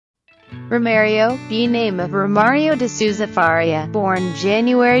Romario, byname of Romário de Souza Faria, born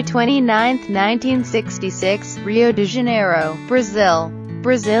January 29, 1966, Rio de Janeiro, Brazil.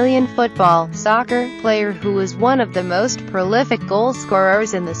 Brazilian football, soccer, player who was one of the most prolific goal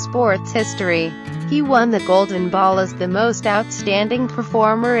scorers in the sport's history. He won the Golden Ball as the most outstanding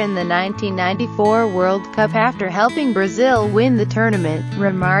performer in the 1994 World Cup after helping Brazil win the tournament.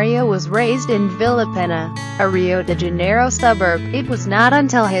 Romario was raised in Vila Pena, a Rio de Janeiro suburb. It was not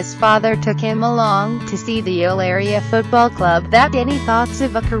until his father took him along to see the Olaria Football Club that any thoughts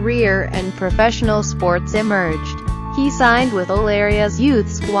of a career in professional sports emerged. He signed with Olaria's youth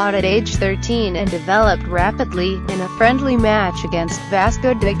squad at age 13 and developed rapidly. In a friendly match against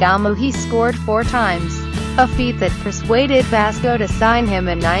Vasco da Gama he scored 4 times, a feat that persuaded Vasco to sign him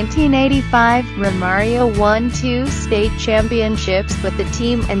in 1985. Romario won 2 state championships with the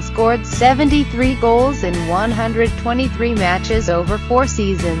team and scored 73 goals in 123 matches over 4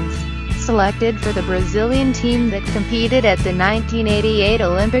 seasons. Selected for the Brazilian team that competed at the 1988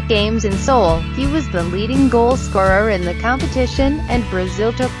 Olympic Games in Seoul, he was the leading goal scorer in the competition, and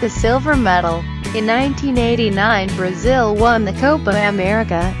Brazil took the silver medal. In 1989 Brazil won the Copa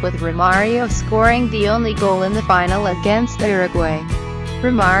America, with Romario scoring the only goal in the final against Uruguay.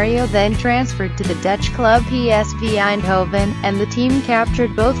 Romario then transferred to the Dutch club PSV Eindhoven, and the team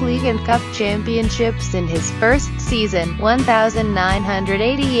captured both league and cup championships in his first season,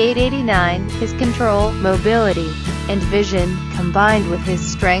 1988-89. His control, mobility, and vision, combined with his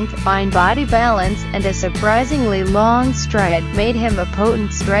strength, fine body balance, and a surprisingly long stride, made him a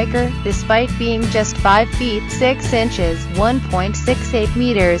potent striker, despite being just 5 feet 6 inches (1.68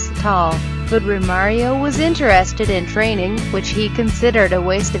 meters) tall. But Romario was interested in training, which he considered a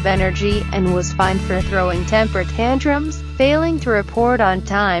waste of energy, and was fined for throwing temper tantrums, failing to report on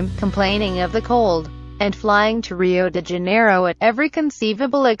time, complaining of the cold, and flying to Rio de Janeiro at every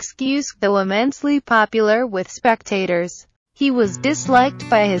conceivable excuse. Though immensely popular with spectators, he was disliked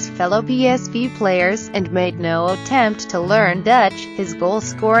by his fellow PSV players, and made no attempt to learn Dutch. His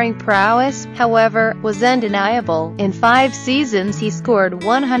goal-scoring prowess, however, was undeniable. In 5 seasons he scored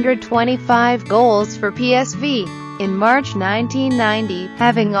 125 goals for PSV. In March 1990,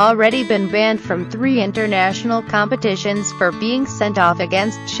 having already been banned from 3 international competitions for being sent off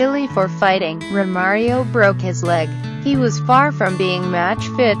against Chile for fighting, Romario broke his leg. He was far from being match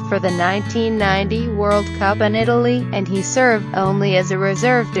fit for the 1990 World Cup in Italy, and he served only as a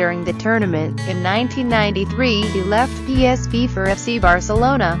reserve during the tournament. In 1993 he left PSV for FC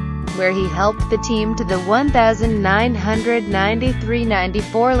Barcelona, where he helped the team to the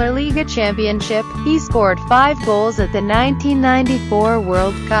 1993-94 La Liga Championship. He scored 5 goals at the 1994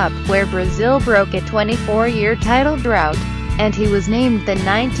 World Cup, where Brazil broke a 24-year title drought, and he was named the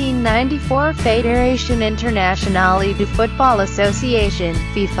 1994 Federação Internacional de Football Association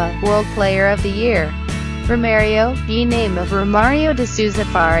 (FIFA) World Player of the Year. Romario, byname of Romário de Souza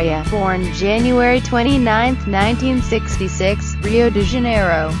Faria, born January 29, 1966, Rio de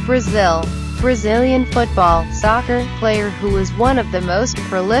Janeiro, Brazil. Brazilian football, soccer, player who was one of the most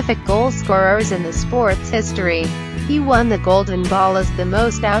prolific goal scorers in the sport's history. He won the Golden Ball as the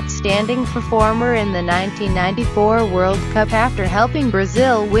most outstanding performer in the 1994 World Cup after helping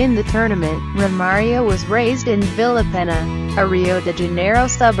Brazil win the tournament. Romario was raised in Vila Pena, a Rio de Janeiro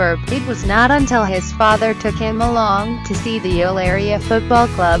suburb. It was not until his father took him along to see the Olaria Football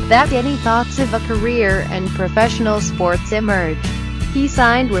Club that any thoughts of a career in professional sports emerged. He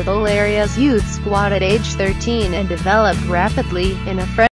signed with Olaria's youth squad at age 13 and developed rapidly. In a